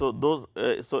 the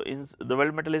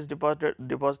weld metal is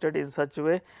deposited in such a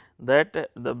way that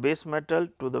the base metal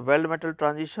to the weld metal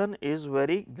transition is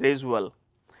very gradual.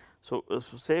 So,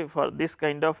 say for this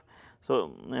kind of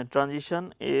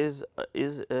transition is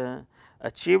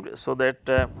achieved, so that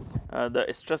the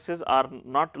stresses are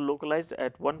not localized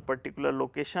at one particular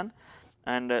location,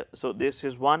 and so this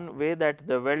is one way that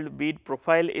the weld bead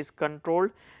profile is controlled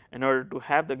in order to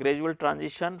have the gradual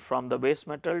transition from the base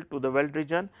metal to the weld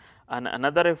region. And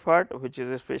another effort which is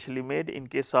especially made in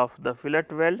case of the fillet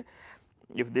weld,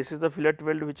 if this is the fillet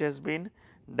weld which has been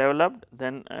developed,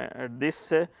 then at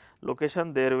this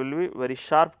location there will be very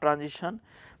sharp transition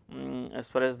as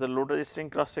far as the load resisting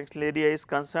cross sectional area is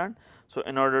concerned. So,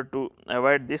 in order to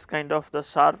avoid this kind of the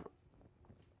sharp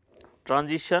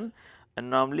transition, and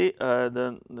normally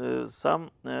the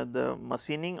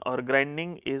machining or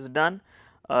grinding is done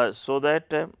so that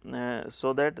the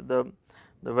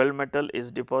weld metal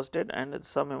is deposited and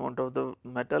some amount of the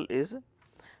metal is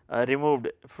removed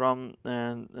from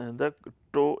the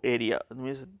toe area,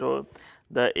 means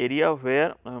the area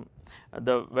where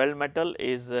the weld metal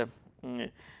is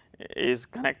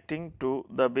connecting to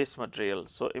the base material.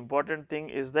 So, important thing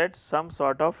is that some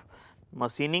sort of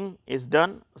machining is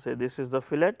done, say this is the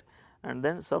fillet, and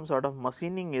then some sort of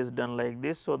machining is done like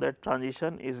this. So, that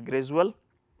transition is gradual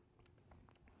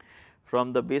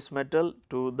from the base metal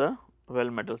to the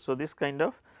weld metal. So, this kind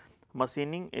of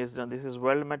machining is done, this is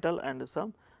weld metal, and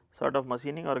some sort of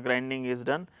machining or grinding is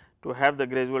done to have the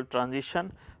gradual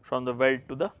transition from the weld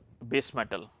to the base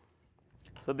metal.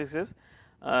 So, this is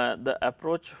the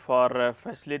approach for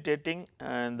facilitating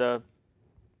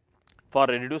for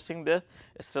reducing the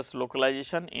stress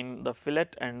localization in the fillet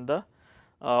and the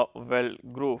weld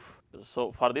groove.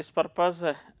 So, for this purpose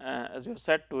as you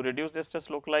said, to reduce the stress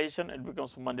localization, it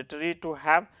becomes mandatory to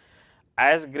have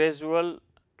as gradual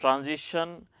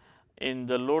transition in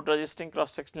the load resisting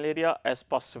cross sectional area as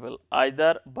possible,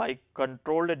 either by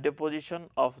controlled deposition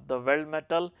of the weld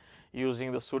metal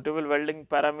using the suitable welding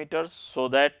parameters, so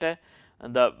that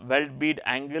the weld bead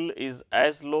angle is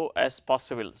as low as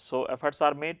possible. So, efforts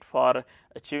are made for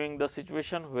achieving the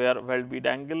situation where weld bead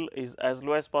angle is as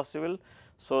low as possible,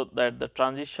 so that the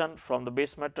transition from the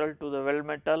base metal to the weld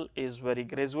metal is very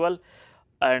gradual.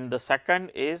 And the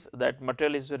second is that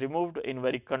material is removed in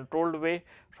very controlled way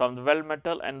from the weld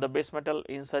metal and the base metal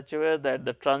in such a way that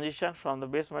the transition from the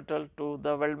base metal to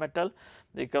the weld metal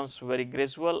becomes very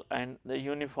gradual and the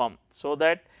uniform, so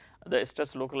that the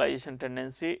stress localization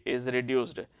tendency is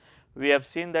reduced. We have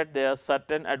seen that there are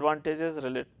certain advantages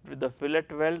related with the fillet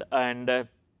weld and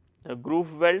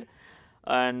groove weld,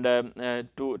 and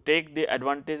to take the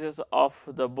advantages of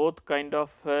the both kind of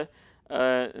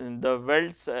the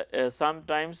welds,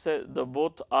 sometimes the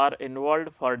both are involved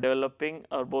for developing,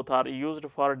 or both are used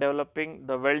for developing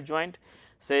the weld joint.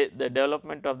 Say the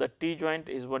development of the T joint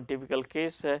is one typical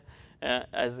case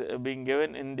as being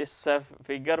given in this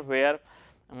figure, where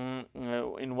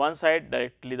in one side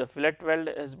directly the fillet weld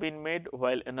has been made,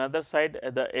 while another side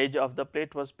the edge of the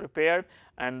plate was prepared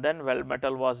and then weld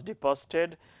metal was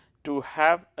deposited to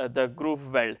have the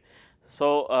groove weld.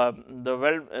 So, the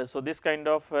weld, so this kind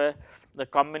of the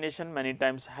combination many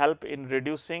times help in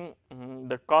reducing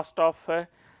the cost of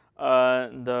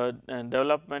the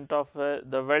development of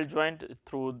the weld joint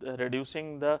through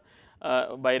reducing the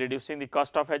by reducing the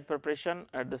cost of edge preparation.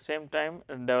 At the same time,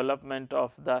 development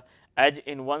of the edge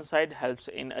in one side helps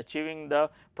in achieving the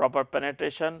proper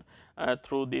penetration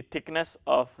through the thickness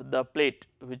of the plate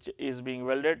which is being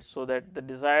welded, so that the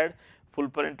desired full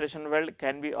penetration weld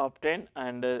can be obtained,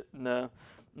 and the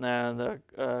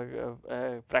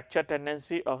fracture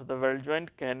tendency of the weld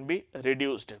joint can be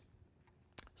reduced.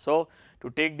 So, to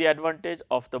take the advantage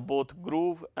of the both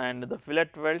groove and the fillet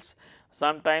welds,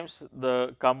 sometimes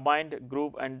the combined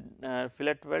groove and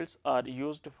fillet welds are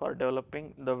used for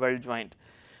developing the weld joint.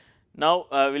 Now,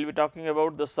 we will be talking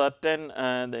about the certain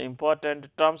the important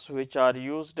terms which are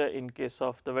used in case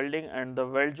of the welding and the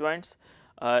weld joints,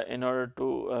 in order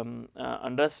to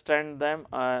understand them,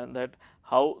 that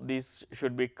how these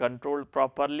should be controlled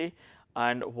properly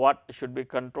and what should be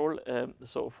controlled.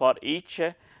 So, for each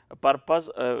purpose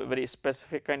very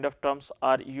specific kind of terms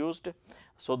are used.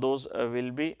 So, those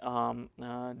will be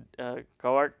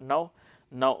covered now.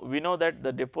 Now, we know that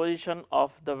the deposition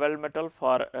of the weld metal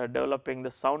for developing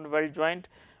the sound weld joint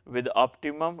with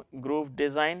optimum groove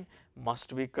design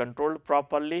must be controlled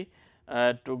properly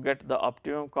to get the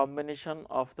optimum combination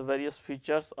of the various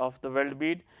features of the weld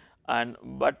bead, and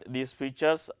but these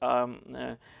features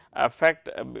affect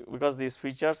because these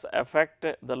features affect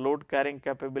the load carrying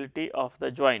capability of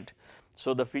the joint.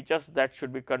 So, the features that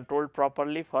should be controlled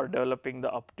properly for developing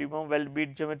the optimum weld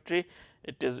bead geometry,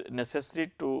 it is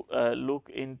necessary to look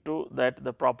into that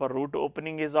the proper root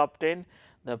opening is obtained,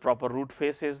 the proper root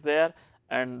face is there,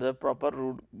 and the proper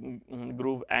root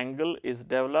groove angle is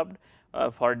developed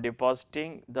for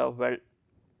depositing the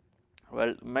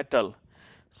weld metal.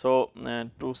 So,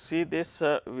 to see this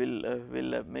we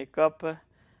will make up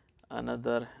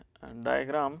another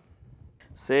diagram.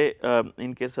 Say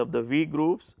in case of the V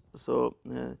grooves, so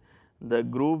the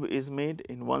groove is made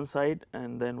in one side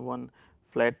and then one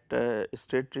flat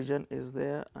straight region is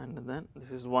there, and then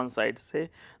this is one side. Say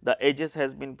the edges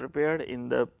has been prepared in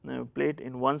the plate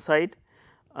in one side,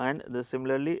 and the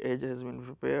similarly edge has been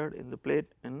prepared in the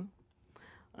plate in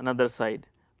another side,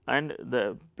 and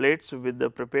the plates with the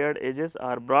prepared edges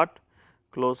are brought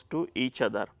close to each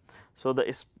other. So,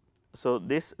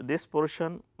 this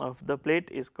portion of the plate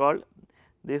is called,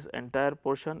 this entire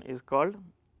portion is called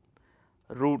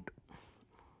root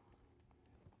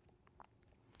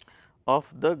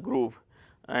of the groove,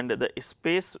 and the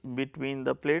space between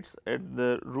the plates at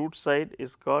the root side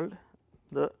is called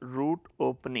the root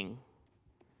opening.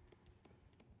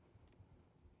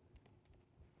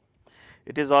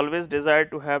 It is always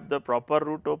desired to have the proper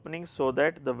root opening, so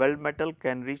that the weld metal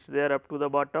can reach there up to the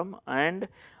bottom, and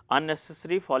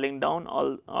unnecessary falling down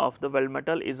all of the weld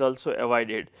metal is also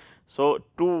avoided. So,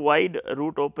 too wide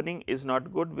root opening is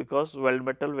not good, because weld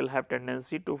metal will have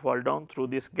tendency to fall down through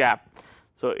this gap.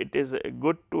 So, it is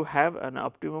good to have an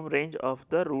optimum range of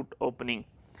the root opening.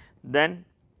 Then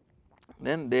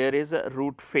there is a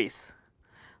root face.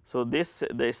 So, this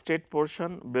the straight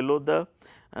portion below the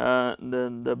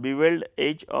beveled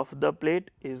edge of the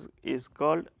plate is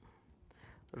called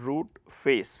root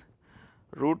face.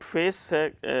 root face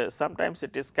sometimes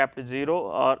it is kept 0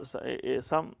 or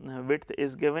some width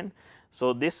is given.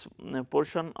 So, this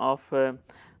portion of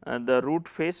the root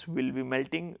face will be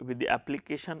melting with the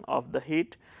application of the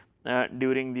heat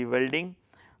during the welding,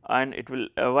 and it will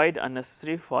avoid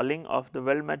unnecessary falling of the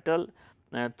weld metal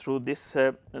through this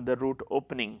the root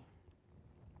opening.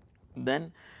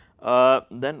 Then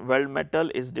weld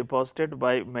metal is deposited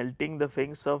by melting the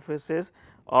finish surfaces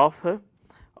of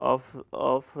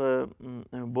both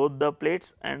the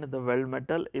plates, and the weld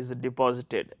metal is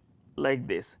deposited like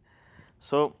this.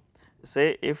 So,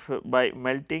 say if by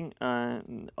melting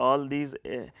all these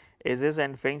edges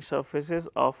and finish surfaces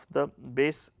of the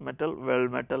base metal,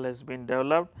 weld metal has been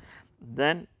developed,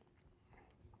 then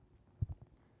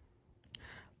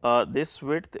this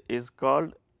width is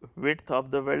called width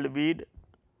of the weld bead,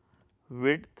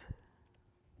 width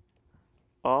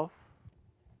of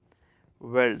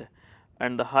weld,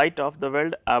 and the height of the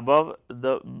weld above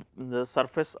the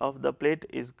surface of the plate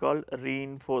is called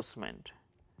reinforcement.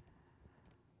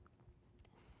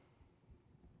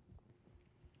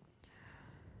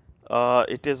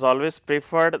 It is always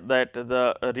preferred that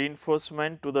the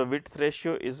reinforcement to the width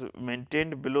ratio is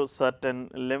maintained below certain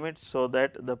limits, so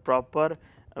that the proper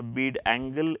bead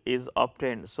angle is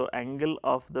obtained. So, angle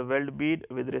of the weld bead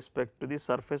with respect to the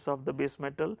surface of the base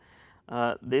metal,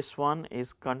 this one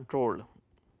is controlled.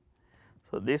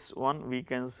 So, this one we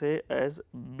can say as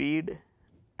bead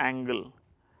angle.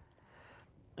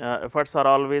 Efforts are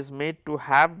always made to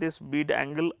have this bead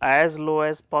angle as low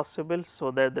as possible,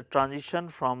 so that the transition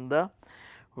from the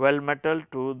weld metal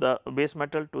to the base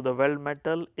metal to the weld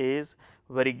metal is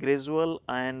very gradual,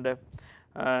 and it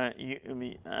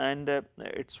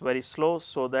is very slow,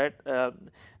 so that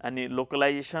any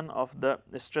localization of the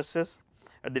stresses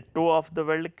at the toe of the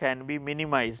weld can be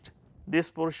minimized. This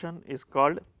portion is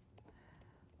called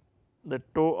the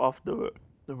toe of the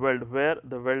weld, where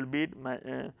the weld bead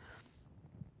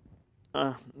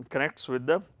connects with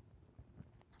the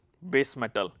base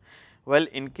metal. Well,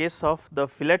 in case of the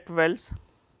fillet welds,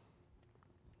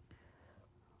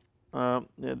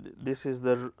 this is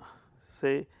the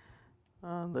say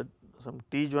that some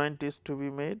T joint is to be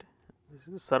made. This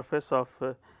is the surface of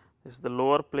this is the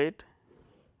lower plate,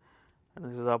 and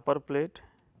this is the upper plate,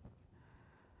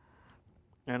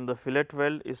 and the fillet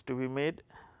weld is to be made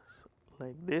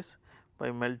like this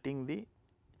by melting the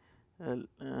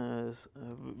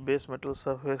base metal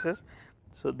surfaces.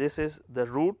 So, this is the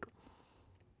root,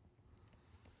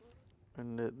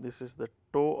 and this is the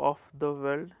toe of the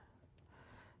weld,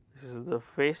 this is the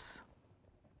face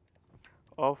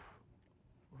of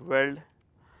weld,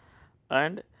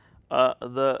 and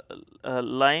the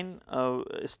line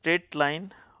straight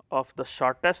line of the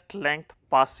shortest length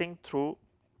passing through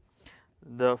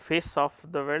the face of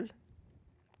the weld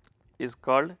is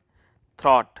called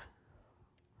throat.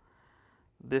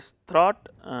 This throat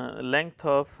length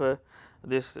of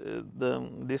this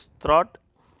throat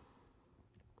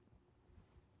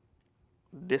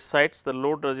decides the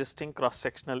load resisting cross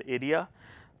sectional area,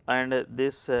 and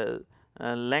this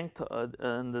length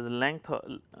and the length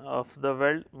of the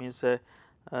weld means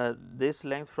this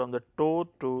length from the toe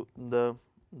to the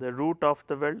root of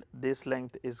the weld, this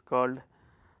length is called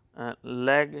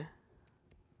leg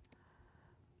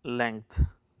length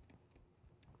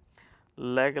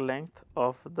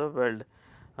of the weld.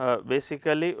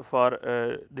 Basically, for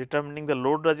determining the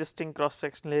load resisting cross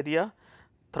sectional area,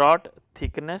 throat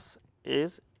thickness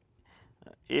is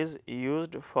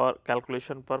used for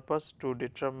calculation purpose to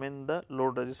determine the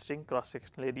load resisting cross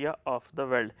sectional area of the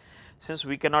weld. Since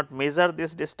we cannot measure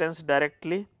this distance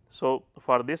directly, so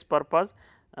for this purpose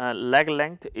leg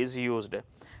length is used,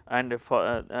 and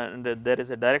for and there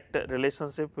is a direct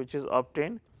relationship which is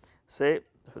obtained. Say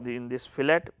in this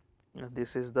fillet,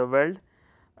 this is the weld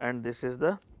and this is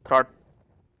the throat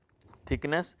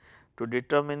thickness. To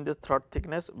determine the throat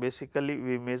thickness, basically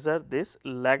we measure this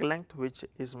leg length, which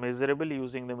is measurable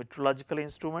using the metrological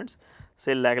instruments.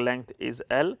 Say leg length is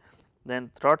L, then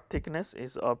throat thickness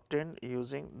is obtained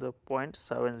using the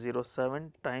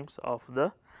 0.707 times of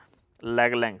the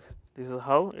leg length. This is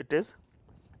how it is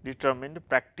determined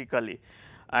practically,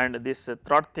 and this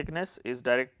throat thickness is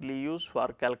directly used for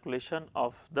calculation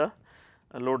of the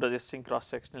load resisting cross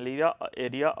sectional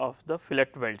area of the fillet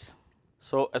welds.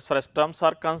 So, as far as terms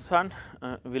are concerned,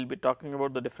 we will be talking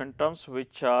about the different terms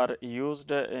which are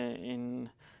used in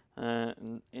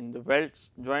the weld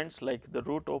joints, like the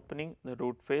root opening, the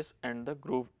root face, and the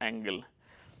groove angle.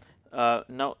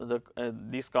 Now,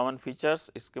 these common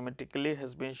features schematically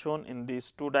has been shown in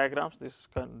these two diagrams. This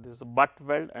is the butt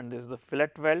weld and this is the fillet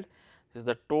weld. This is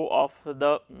the toe of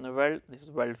the weld, this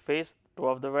is weld face, toe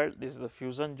of the weld, this is the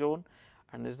fusion zone,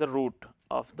 and this is the root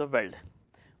of the weld.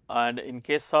 And in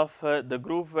case of the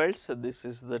groove welds, this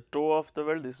is the toe of the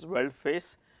weld, this is weld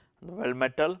face, the weld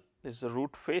metal, this is the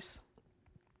root face,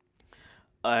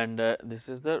 and this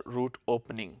is the root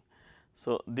opening.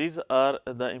 So, these are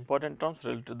the important terms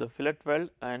related to the fillet weld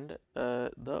and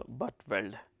the butt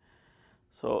weld.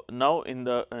 So, now in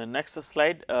the next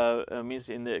slide means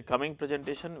in the coming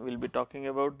presentation we will be talking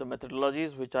about the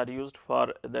methodologies which are used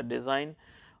for the design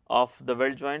of the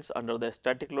weld joints under the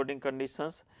static loading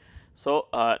conditions. So,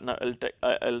 now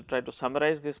I will try to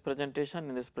summarize this presentation.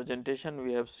 In this presentation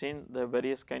we have seen the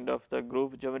various kind of the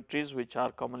groove geometries which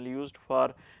are commonly used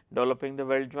for developing the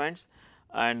weld joints,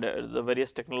 and the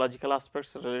various technological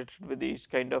aspects related with each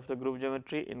kind of the groove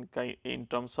geometry in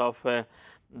terms of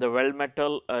the weld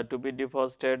metal to be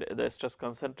deposited, the stress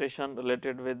concentration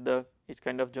related with the each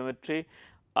kind of geometry,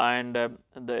 and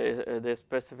the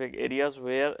specific areas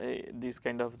where these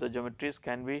kind of the geometries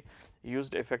can be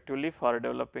used effectively for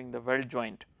developing the weld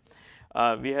joint.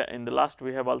 We in the last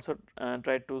we have also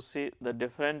tried to see the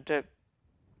different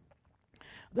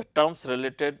the terms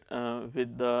related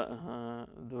with the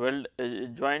weld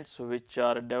joints which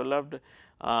are developed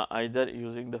either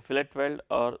using the fillet weld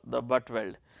or the butt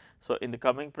weld. So, in the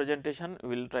coming presentation we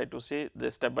will try to see the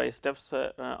step by steps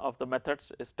of the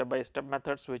methods, step by step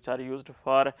methods which are used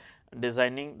for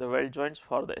designing the weld joints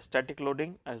for the static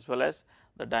loading as well as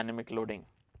the dynamic loading.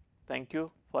 Thank you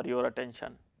for your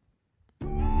attention.